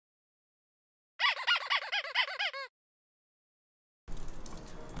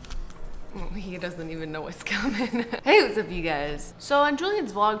He doesn't even know what's coming. Hey, what's up, you guys? So on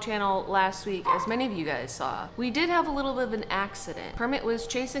Julian's vlog channel last week, as many of you guys saw, we did have a little bit of an accident. Kermit was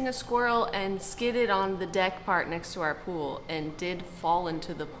chasing a squirrel and skidded on the deck part next to our pool and did fall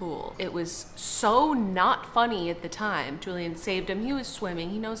into the pool. It was so not funny at the time. Julian saved him. He was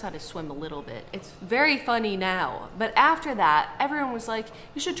swimming. He knows how to swim a little bit. It's very funny now. But after that, everyone was like,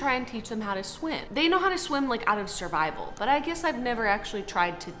 you should try and teach them how to swim. They know how to swim like out of survival, but I guess I've never actually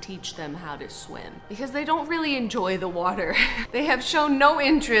tried to teach them how to swim because they don't really enjoy the water. They have shown no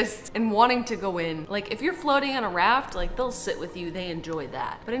interest in wanting to go in. Like if you're floating on a raft, like they'll sit with you, they enjoy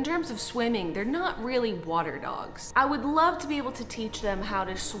that. But in terms of swimming, they're not really water dogs. I would love to be able to teach them how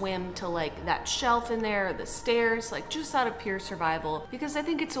to swim to like that shelf in there or the stairs, like just out of pure survival, because I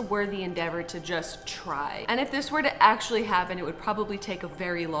think it's a worthy endeavor to just try. And if this were to actually happen, it would probably take a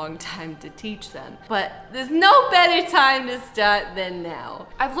very long time to teach them. But there's no better time to start than now.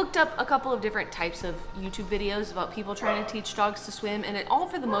 I've looked up a couple of different types of YouTube videos about people trying to teach dogs to swim, and it all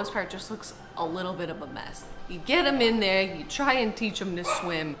for the most part just looks a little bit of a mess. You get them in there, you try and teach them to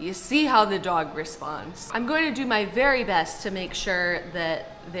swim, you see how the dog responds. I'm going to do my very best to make sure that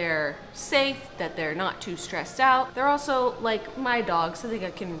they're safe, that they're not too stressed out. They're also like my dogs, I think I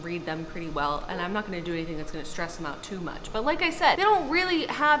can read them pretty well, and I'm not gonna do anything that's gonna stress them out too much. But like I said, they don't really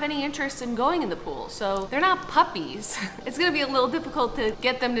have any interest in going in the pool, so they're not puppies. It's gonna be a little difficult to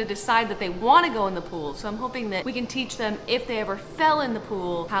get them to decide that they wanna go in the pool, so I'm hoping that we can teach them if they ever fell in the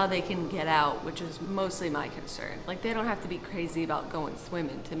pool, how they can get out, which is mostly my concern. Like they don't have to be crazy about going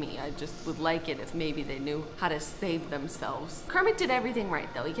swimming to me. I just would like it if maybe they knew how to save themselves. Kermit did everything right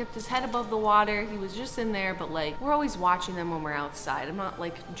though. He kept his head above the water. He was just in there, but like we're always watching them when we're outside. I'm not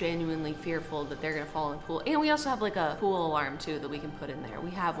like genuinely fearful that they're gonna fall in the pool. And we also have like a pool alarm too that we can put in there.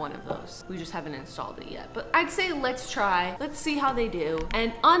 We have one of those. We just haven't installed it yet. But I'd say let's try. Let's see how they do.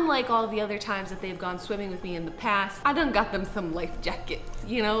 And unlike all the other times that they've gone swimming with me in the past, I done got them some life jackets,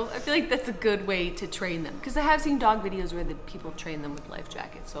 you know? I feel like that's a good way to train them, because I have seen dog videos where the people train them with life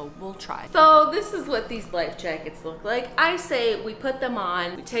jackets, so we'll try. So this is what these life jackets look like. I say we put them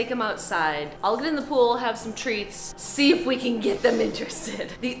on, we take them outside. I'll get in the pool, have some treats, see if we can get them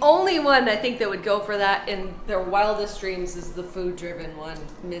interested. The only one I think that would go for that in their wildest dreams is the food-driven one,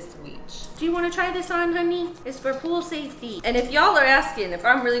 Miss Weech. Do you want to try this on, honey? It's for pool safety. And if y'all are asking if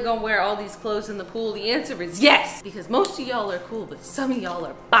I'm really gonna wear all these clothes in the pool, the answer is yes, because most of y'all are cool, but some of y'all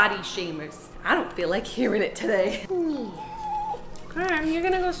are body shamers. I don't feel like hearing it today. Carm, you're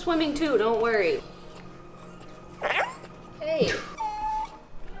gonna go swimming too, don't worry. Hey.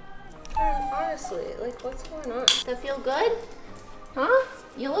 Carm, honestly, like what's going on? Does that feel good? Huh?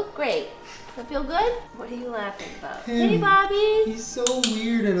 You look great. Does that feel good? What are you laughing about? Hey, Bobby. He's so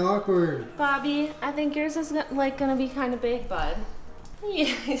weird and awkward. Bobby, I think yours is like gonna be kind of big, bud.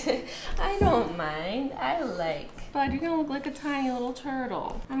 Yeah, I don't mind. I like. Bud, you're gonna look like a tiny little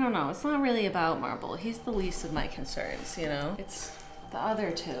turtle. I don't know, it's not really about Marble. He's the least of my concerns, you know? It's the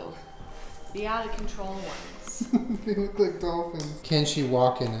other two. The out of control ones. They look like dolphins. Can she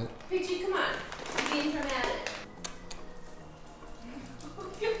walk in it? Peachy, come on. You're being dramatic.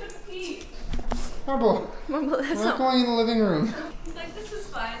 Look at the feet. Marble, Marble, that's we're not going in the living room. He's like, this is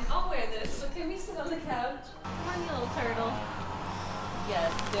fine. I'll wear this. So can we sit on the couch? Come on, you little turtle.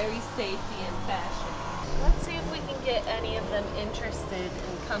 Yes, very safety and fashion. Let's see if we can get any of them interested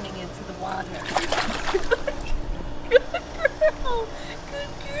in coming into the water. Good girl!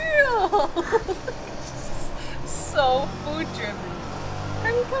 Good girl! So food driven.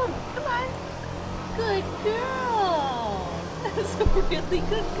 Hurry, come on. Good girl. That's a really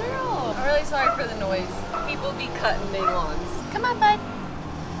good girl. I'm really sorry for the noise. People be cutting their lawns. Come on, bud.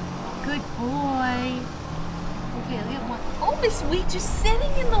 Good boy. Okay, look at one. Oh, Miss Weech is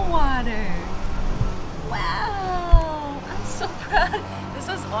sitting in the water. Wow, I'm so proud. This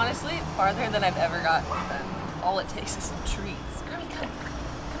is honestly farther than I've ever gotten with them. All it takes is some treats. Kermit, come.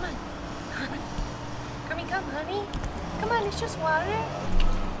 Come on. Kermit, come, honey. Come on, it's just water.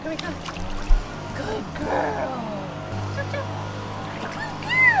 Kermit, come. Good girl. Good girl.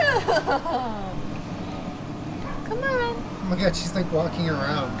 Come on. Oh my god, she's like walking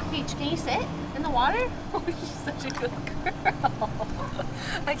around. Peach, can you sit in the water? Oh, she's such a good girl.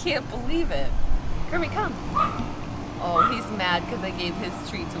 I can't believe it. Kermit, come. Oh, he's mad because I gave his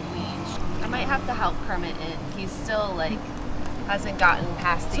treat to Weech. I might have to help Kermit in. He's still like, hasn't gotten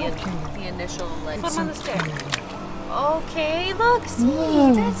past the initial like. Put him on the stair. Okay, look, see,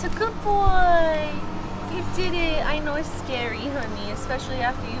 that's a good boy. You did it. I know it's scary, honey, especially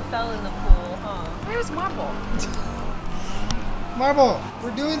after you fell in the pool, huh? Where's Marble? Marble,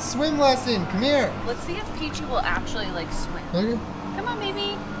 we're doing swim lesson. Come here. Let's see if Peachy will actually like swim. Okay. Come on,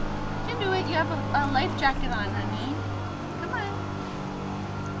 baby. Jim, do it. You have a life jacket on, honey. Come on.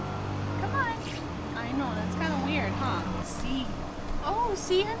 Come on. I know, that's kind of weird, huh? See. Oh,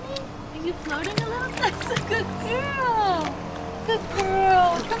 see, honey? Are you floating a little? That's a good girl. Good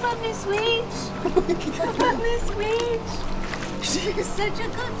girl. Come on, Miss Weech. Come on, Miss Weech. She's such a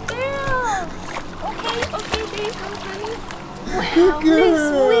good girl. Okay, there you go, honey. Wow, Miss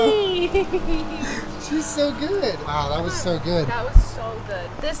Weech. She's so good. Wow, that was so good. That was so good.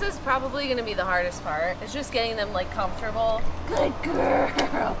 This is probably going to be the hardest part. It's just getting them like comfortable. Good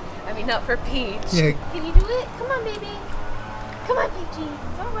girl. I mean, not for Peach. Yeah. Can you do it? Come on, baby. Come on, Peachy.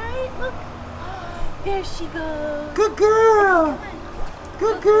 It's all right. Look. There she goes. Good girl. Come on.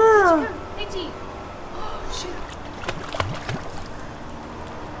 Good girl. Peachy. Oh, shoot.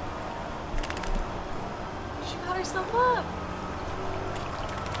 She got herself up.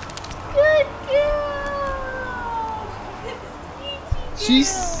 Good girl. Peachy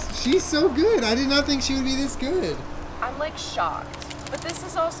girl. She's so good. I did not think she would be this good. I'm like shocked. But this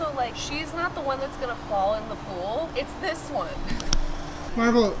is also like, she's not the one that's gonna fall in the pool. It's this one.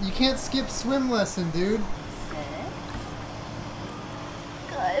 Marble, you can't skip swim lesson, dude. Sit.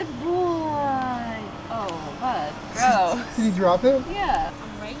 Good boy. Oh, bud. Gross. Did you drop it? Yeah.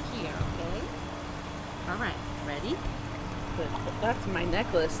 I'm right here, okay? All right, ready? Good. That's my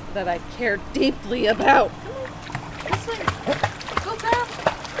necklace that I care deeply about. Come on. This way. Go, girl.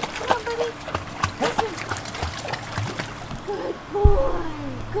 Come on, buddy. This way. Good boy.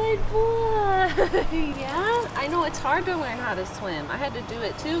 Good boy. Yeah? I know it's hard to learn how to swim. I had to do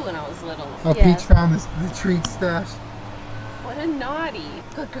it too when I was little. Oh, Yeah. Peach found the treat stash. What a naughty.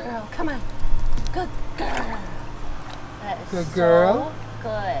 Good girl. Come on. Good girl. That is Good so girl.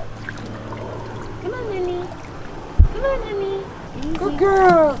 good. Come on, Nini. Come on, Nini. Easy. Good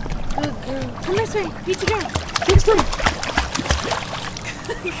girl. Good girl. Come this way. Peachy girl. Next one.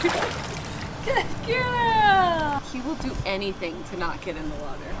 Good girl. He will do anything to not get in the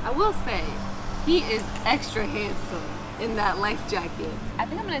water. I will say, he is extra handsome in that life jacket. I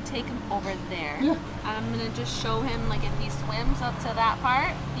think I'm gonna take him over there. Yeah. I'm gonna just show him, like, if he swims up to that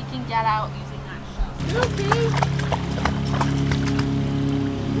part, he can get out using that shell. Okay.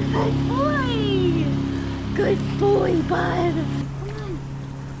 Good boy. Good boy, bud. Come on.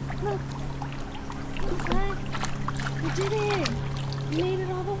 Look. Look, bud. You did it. You made it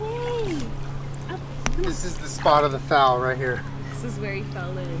all the way. Up. Come on. This is the spot of the foul right here. This is where he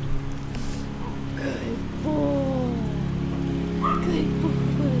fell in. Good boy. Good boy.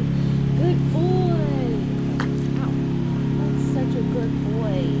 Good boy. Wow. That's such a good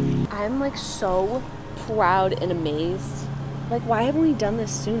boy. I'm like so proud and amazed. Like, why haven't we done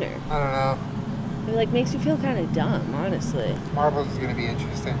this sooner? I don't know. It like makes you feel kind of dumb, honestly. Marbles is gonna be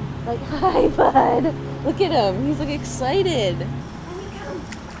interesting. Like, hi, bud. Look at him. He's like excited. Let me come.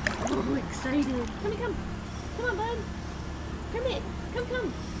 Oh, excited. Let me come. Come on, bud. Come in. Come.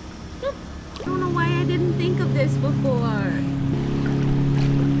 Come. I don't know why I didn't think of this before.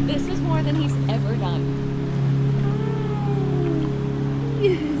 This is more than he's ever done. Oh.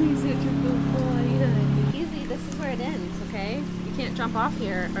 He's such a good boy. Easy. This is where it ends, okay? You can't jump off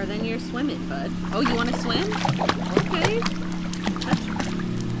here, or then you're swimming, bud. Oh, you want to swim? Okay.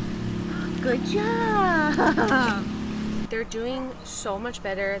 Good job! They're doing so much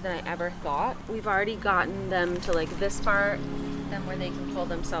better than I ever thought. We've already gotten them to like this part, then where they can pull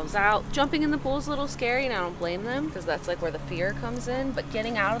themselves out. Jumping in the pool is a little scary, and I don't blame them, because that's like where the fear comes in. But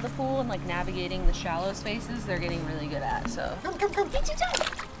getting out of the pool and like navigating the shallow spaces, they're getting really good at, so. Come.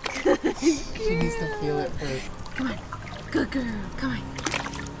 She needs to feel it first. Come on. Good girl. Come on.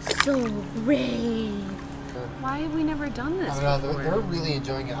 So brave. Why have we never done this I don't know. before? They're really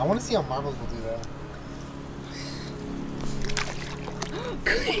enjoying it. I want to see how Marbles will do that.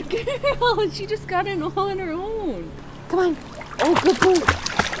 Good girl. She just got in all on her own. Come on. Oh, good boy.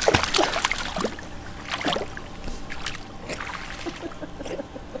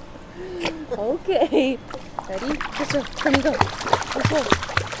 Okay. Ready? This way. Come and go.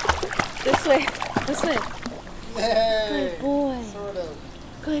 This way. This way. Hey, Good boy. Sort of.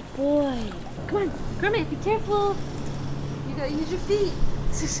 Good boy. Come on. Kermit, be careful. You gotta use your feet.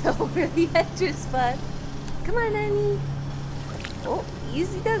 Just over the edges, bud. Come on, honey. Oh,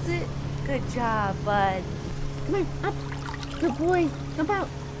 easy does it. Good job, bud. Come on, up. Good boy. Jump out.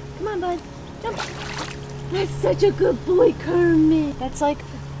 Come on, bud. Jump. That's such a good boy, Kermit. That's like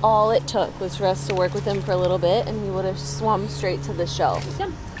all it took was for us to work with him for a little bit, and we would have swum straight to the shell.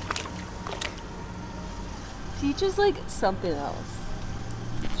 Jump. Peach is like something else.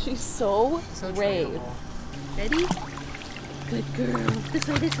 She's so brave. trainable. Ready? Good girl. This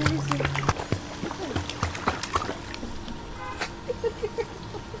way, this way, this way.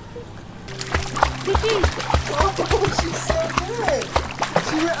 she's so good.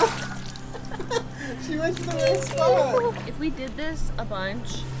 She went to the right spot. If we did this a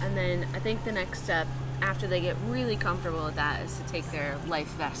bunch, and then I think the next step after they get really comfortable with that is to take their life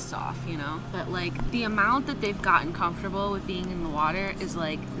vests off, you know? But like the amount that they've gotten comfortable with being in the water is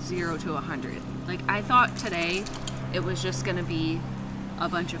like 0 to 100. Like I thought today it was just gonna be a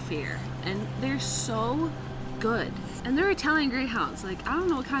bunch of fear, and they're so good. And they're Italian Greyhounds. Like, I don't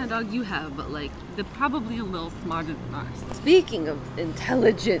know what kind of dog you have, but like, they're probably a little smarter than ours. Speaking of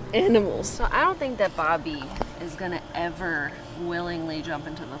intelligent animals, so I don't think that Bobby is gonna ever willingly jump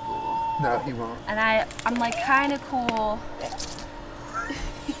into the pool. No, he won't. And I'm like kind of cool.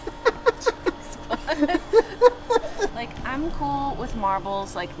 Like, I'm cool with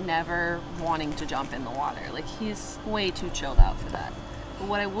Marbles, like, never wanting to jump in the water. Like, he's way too chilled out for that. But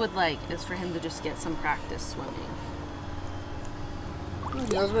what I would like is for him to just get some practice swimming.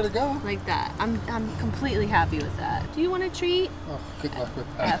 He knows where to go. Like that. I'm completely happy with that. Do you want a treat? Oh, good luck with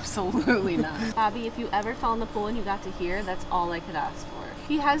that. Absolutely not. Bobby, if you ever fell in the pool and you got to here, that's all I could ask for.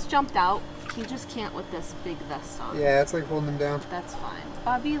 He has jumped out. He just can't with this big vest on. Yeah, it's like holding him down. That's fine.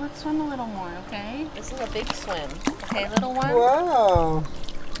 Bobby, let's swim a little more, okay? This is a big swim. Okay, little one? Wow.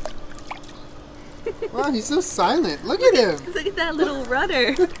 Wow, he's so silent. Look at him. Look at that little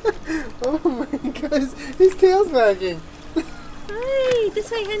rudder. Oh my gosh, his tail's wagging. Hi,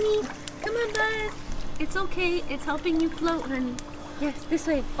 this way, honey. Come on, bud. It's okay. It's helping you float, honey. Yes, this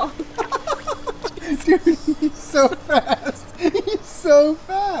way. Oh. Dude, he's so fast. He's so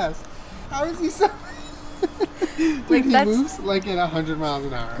fast. How is he so Dude, Like, he that's- moves like at 100 miles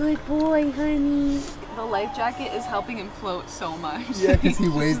an hour. Good boy, honey. The life jacket is helping him float so much. Yeah, because he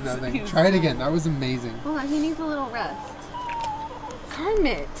weighs nothing. He's- Try it again. That was amazing. Hold on, he needs a little rest.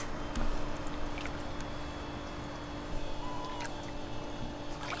 Kermit.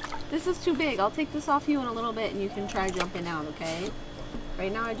 This is too big. I'll take this off you in a little bit and you can try jumping out, okay?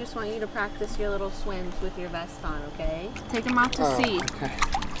 Right now I just want you to practice your little swims with your vest on, okay? Take him out to sea. Okay.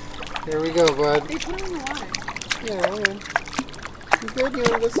 Here we go, bud. They put him in the water. Yeah, all right. You good? You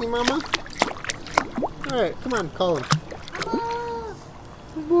want to go see Mama? All right, come on, call him. Oh,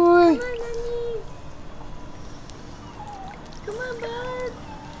 Good boy. come on, honey. Come on, bud.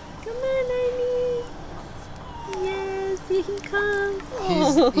 Come on, honey. Yes, here he comes.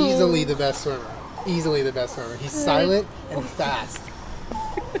 He's Oh. easily the best swimmer. Easily the best swimmer. He's silent and fast.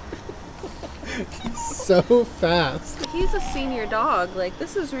 He's so fast. He's a senior dog. Like,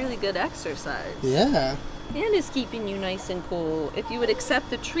 this is really good exercise. Yeah. And is keeping you nice and cool. If you would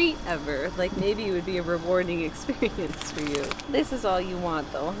accept a treat ever, like maybe it would be a rewarding experience for you. This is all you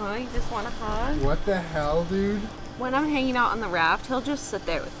want though, huh? You just want a hug? What the hell, dude? When I'm hanging out on the raft, he'll just sit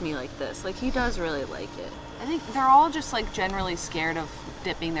there with me like this. Like, he does really like it. I think they're all just like generally scared of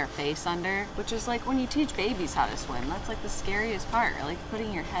dipping their face under, which is like when you teach babies how to swim, that's like the scariest part, like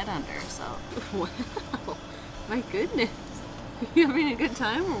putting your head under. So, wow, my goodness. You having a good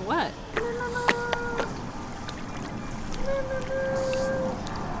time or what?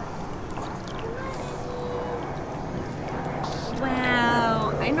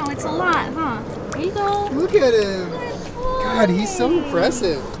 Wow, I know it's a lot, huh? There you go. Look at him. Good boy. God, he's so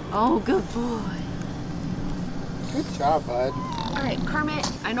impressive. Oh, good boy. Good job, bud. All right,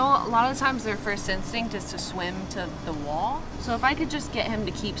 Kermit, I know a lot of times their first instinct is to swim to the wall. So if I could just get him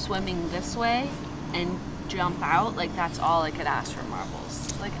to keep swimming this way and jump out, like that's all I could ask for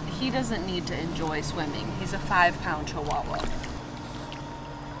Marbles. Like, he doesn't need to enjoy swimming. He's a 5-pound chihuahua.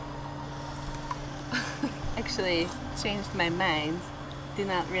 Actually, changed my mind. Do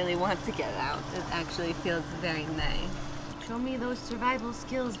not really want to get out. It actually feels very nice. Show me those survival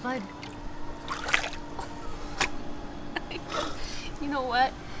skills, bud. You know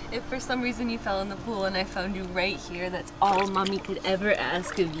what? If for some reason you fell in the pool and I found you right here, that's all Mommy could ever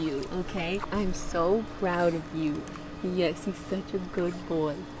ask of you, okay? I'm so proud of you. Yes, he's such a good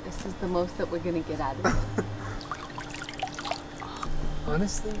boy. This is the most that we're gonna get out of him.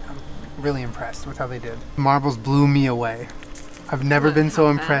 Honestly, I'm really impressed with how they did. Marbles blew me away. I've never What, been so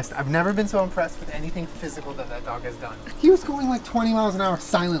how impressed. I've never been so impressed with anything physical that that dog has done. He was going like 20 miles an hour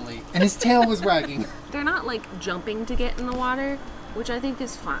silently, and his tail was wagging. They're not like jumping to get in the water, which I think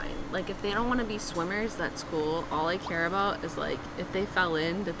is fine. Like, if they don't want to be swimmers, that's cool. All I care about is like if they fell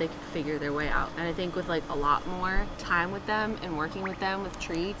in, that they could figure their way out. And I think with like a lot more time with them and working with them with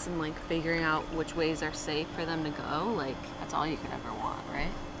treats and like figuring out which ways are safe for them to go, like that's all you could ever want,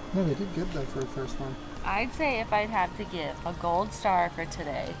 right? No, they did good though for the first one. I'd say if I'd have to give a gold star for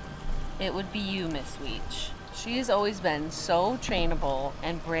today, it would be you, Miss Weech. She has always been so trainable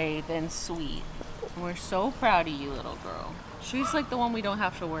and brave and sweet. We're so proud of you, little girl. She's like the one we don't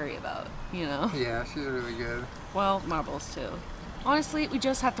have to worry about, you know? Yeah, she's really good. Well, Marbles too. Honestly, we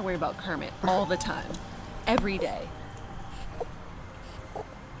just have to worry about Kermit all the time. Every day.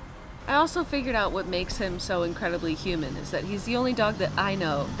 I also figured out what makes him so incredibly human is that he's the only dog that I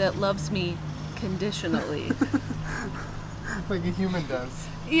know that loves me conditionally. Like a human does.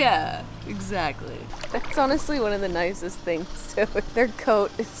 Yeah, exactly. That's honestly one of the nicest things too. Their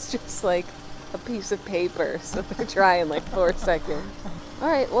coat is just like a piece of paper, so they dry in like 4 seconds.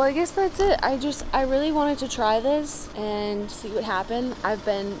 Alright, well I guess that's it. I really wanted to try this and see what happened. I've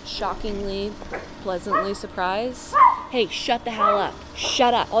been shockingly, pleasantly surprised. Hey, shut the hell up.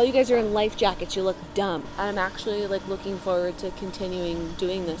 Shut up. All you guys are in life jackets, you look dumb. I'm actually like looking forward to continuing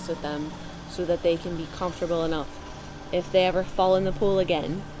doing this with them so that they can be comfortable enough if they ever fall in the pool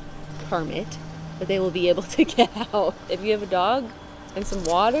again, Kermit, that they will be able to get out. If you have a dog and some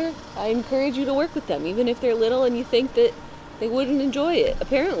water, I encourage you to work with them, even if they're little and you think that they wouldn't enjoy it.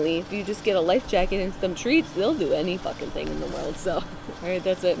 Apparently, if you just get a life jacket and some treats, they'll do any fucking thing in the world. So, alright,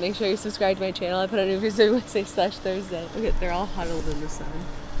 that's it. Make sure you subscribe to my channel. I put out a new episode Wednesday/Thursday. Look at, they're all huddled in the sun.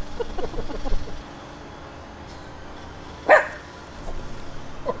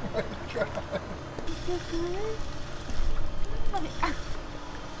 Oh my god.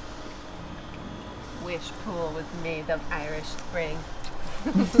 Wish pool was made of Irish Spring.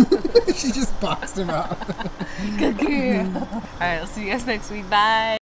 She just boxed him out. Good girl. Alright, I'll see you guys next week. Bye.